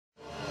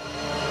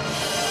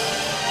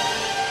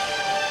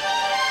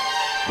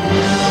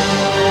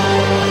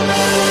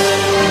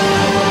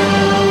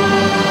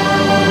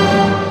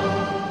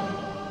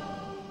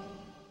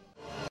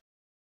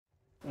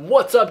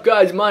What's up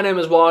guys, my name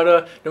is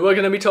Wilder, and we're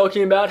going to be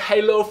talking about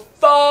Halo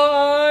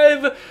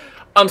 5!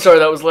 I'm sorry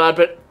that was loud,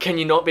 but can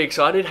you not be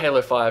excited?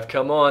 Halo 5,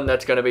 come on,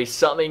 that's going to be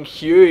something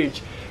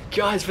huge.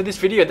 Guys, for this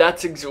video,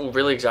 that's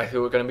really exactly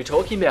what we're going to be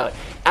talking about.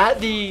 At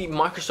the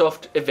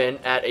Microsoft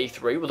event at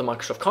E3, or the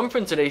Microsoft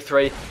conference at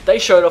E3, they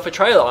showed off a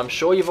trailer. I'm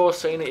sure you've all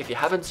seen it. If you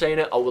haven't seen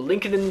it, I will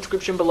link it in the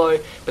description below.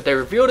 But they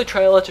revealed a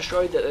trailer to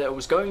show that there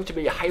was going to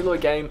be a Halo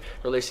game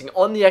releasing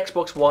on the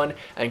Xbox One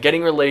and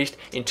getting released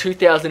in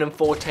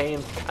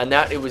 2014, and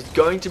that it was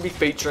going to be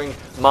featuring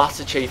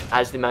Master Chief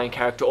as the main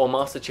character, or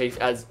Master Chief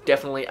as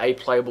definitely a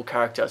playable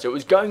character. So it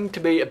was going to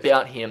be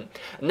about him,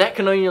 and that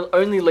can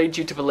only lead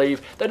you to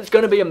believe that it's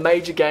going to be a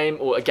major game,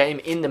 or a game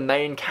in the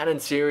main canon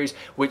series,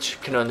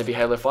 which can only be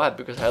Halo 5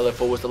 because Halo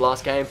 4 was the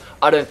last game.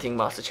 I don't think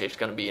Master Chief's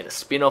going to be in a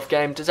spin-off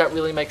game. Does that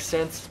really make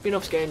sense?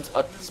 Spin-off games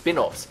are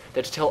spin-offs.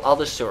 They're to tell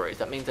other stories.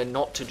 That means they're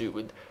not to do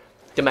with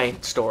the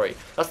main story.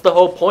 That's the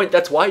whole point.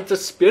 That's why it's a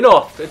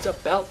spin-off. It's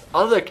about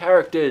other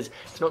characters.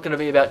 It's not going to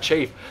be about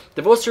Chief.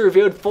 They've also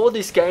revealed for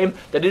this game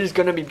that it is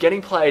going to be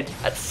getting played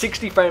at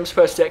 60 frames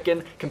per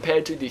second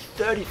compared to the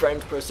 30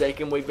 frames per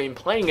second we've been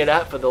playing it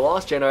at for the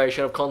last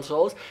generation of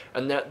consoles,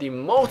 and that the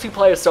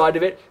multiplayer side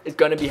of it is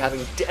going to be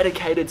having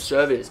dedicated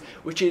servers,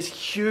 which is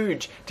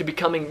huge to be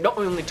coming not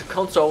only to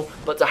console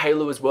but to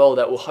Halo as well.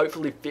 That will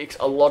hopefully fix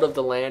a lot of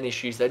the LAN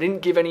issues. They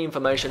didn't give any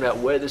information about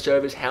where the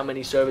servers, how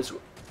many servers,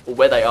 or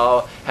where they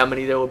are, how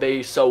many there will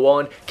be, so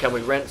on. Can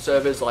we rent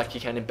servers like you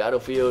can in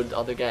Battlefield,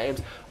 other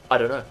games? I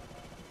don't know.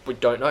 We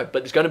don't know.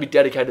 But there's going to be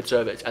dedicated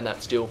servers, and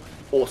that's still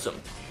awesome.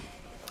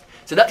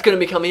 So that's going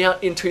to be coming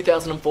out in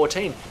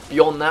 2014.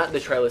 Beyond that, the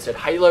trailer said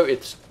Halo.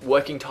 Its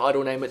working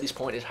title name at this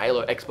point is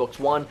Halo Xbox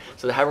One,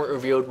 so they haven't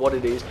revealed what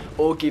it is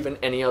or given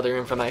any other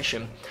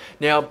information.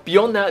 Now,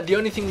 beyond that, the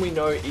only thing we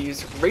know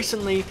is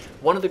recently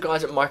one of the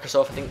guys at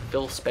Microsoft, I think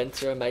Phil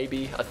Spencer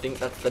maybe, I think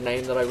that's the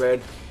name that I read,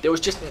 there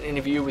was just an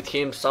interview with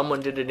him.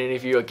 Someone did an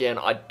interview again,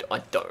 I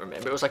don't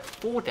remember. It was like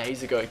 4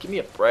 days ago. Give me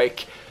a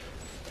break.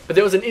 But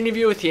there was an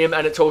interview with him,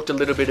 and it talked a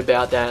little bit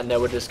about that, and they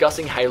were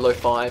discussing Halo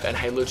 5 and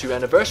Halo 2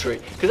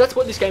 Anniversary, because that's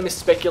what this game is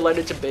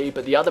speculated to be.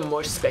 But the other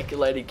most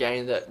speculated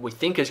game that we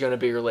think is going to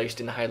be released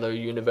in the Halo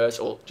universe,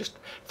 or just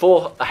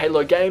for a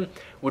Halo game,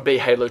 would be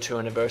Halo 2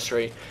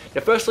 Anniversary.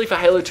 Now firstly, for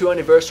Halo 2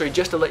 Anniversary,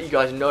 just to let you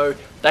guys know,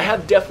 they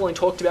have definitely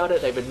talked about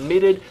it. They've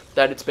admitted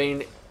that it's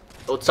been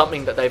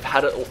something that they've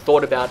had it or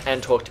thought about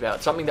and talked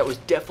about, something that was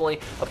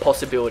definitely a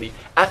possibility.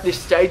 At this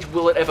stage,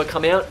 will it ever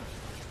come out?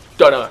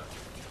 Don't know.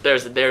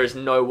 There is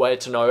no way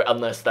to know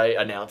unless they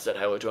announce that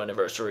Halo 2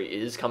 Anniversary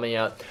is coming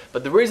out.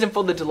 But the reason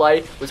for the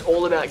delay was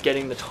all about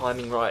getting the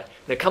timing right.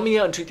 Now, coming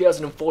out in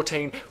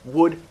 2014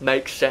 would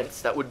make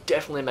sense. That would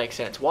definitely make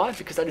sense. Why?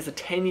 Because that is the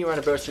 10-year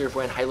anniversary of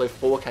when Halo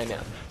 4 came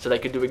out. So they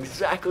could do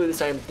exactly the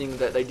same thing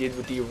that they did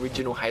with the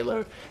original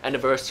Halo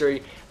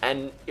Anniversary,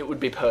 and it would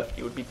be perfect.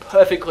 It would be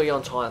perfectly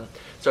on time.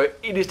 So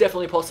it is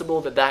definitely possible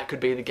that that could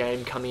be the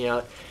game coming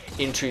out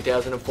in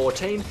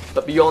 2014.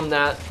 But beyond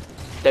that,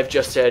 they've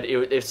just said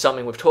it's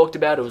something we've talked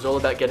about. It was all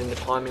about getting the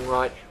timing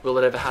right. Will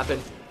it ever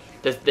happen?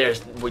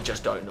 We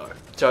just don't know.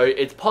 So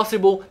it's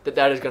possible that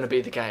that is going to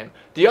be the game.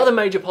 The other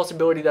major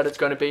possibility that it's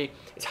going to be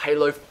is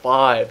Halo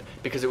 5,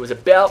 because it was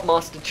about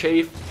Master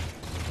Chief.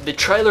 The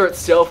trailer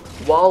itself,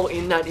 while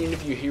in that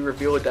interview he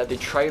revealed that the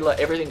trailer,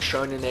 everything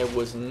shown in there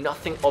was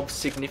nothing of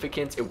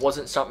significance. It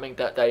wasn't something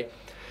that they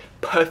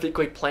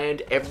perfectly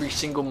planned every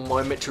single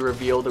moment to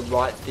reveal the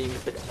right things,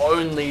 but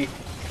only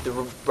the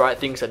right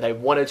things that they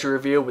wanted to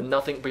reveal, with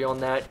nothing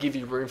beyond that, give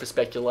you room for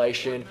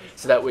speculation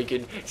so that we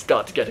could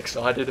start to get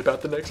excited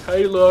about the next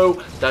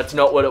Halo. That's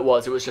not what it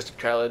was. It was just a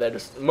trailer. They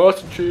just,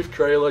 Master Chief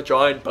trailer,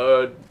 giant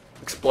bird,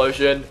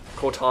 explosion,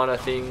 Cortana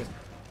thing,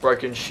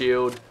 broken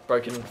shield,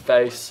 broken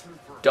face,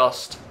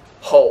 dust,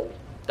 hole.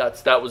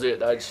 That was it.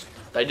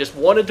 They just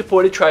wanted to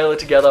put a trailer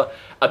together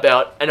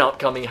about an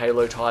upcoming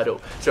Halo title.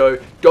 So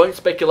don't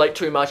speculate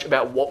too much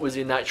about what was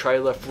in that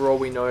trailer. For all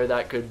we know,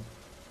 that could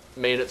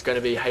mean it's going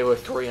to be Halo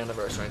 3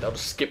 Anniversary. They'll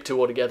just skip 2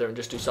 altogether and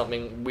just do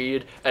something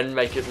weird and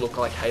make it look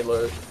like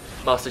Halo,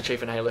 Master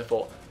Chief and Halo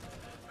 4.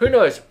 Who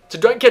knows? So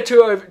don't get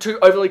too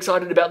overly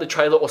excited about the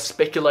trailer or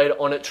speculate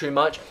on it too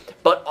much,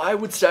 but I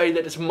would say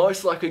that it's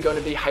most likely going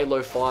to be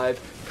Halo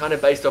 5, kind of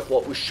based off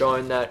what was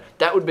shown, that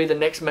would be the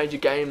next major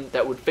game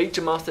that would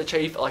feature Master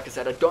Chief. Like I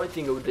said, I don't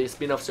think it would be a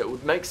spin-off, so it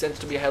would make sense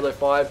to be Halo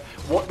 5.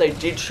 What they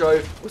did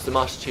show was the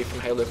Master Chief from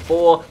Halo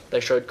 4.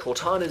 They showed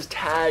Cortana's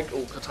tag,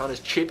 or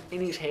Cortana's chip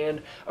in his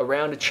hand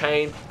around a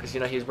chain, because, you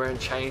know, he's wearing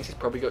chains, he's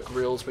probably got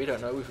grills, we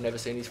don't know, we've never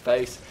seen his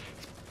face.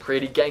 He's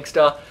pretty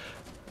gangster.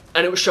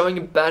 And it was showing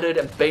him battered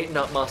and beaten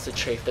up Master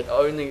Chief.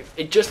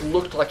 It just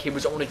looked like he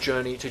was on a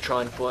journey to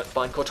try and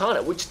find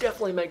Cortana, which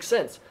definitely makes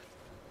sense.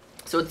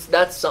 So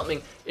that's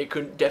something, it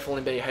could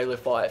definitely be Halo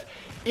 5.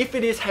 If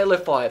it is Halo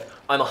 5,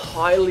 I'm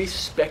highly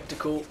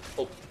skeptical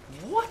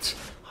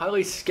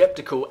highly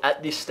skeptical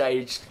at this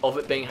stage of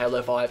it being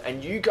Halo 5,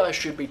 and you guys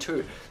should be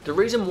too. The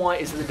reason why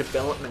is the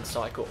development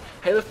cycle.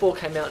 Halo 4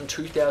 came out in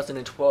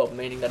 2012,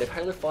 meaning that if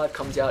Halo 5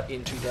 comes out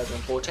in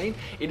 2014,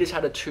 it has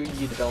had a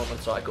 2-year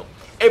development cycle.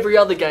 Every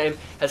other game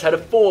has had a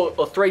 4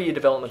 or 3-year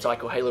development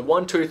cycle. Halo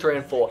 1, 2, 3,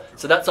 and 4.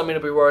 So that's something to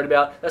be worried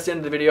about. That's the end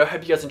of the video.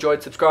 Hope you guys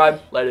enjoyed.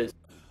 Subscribe. Laters.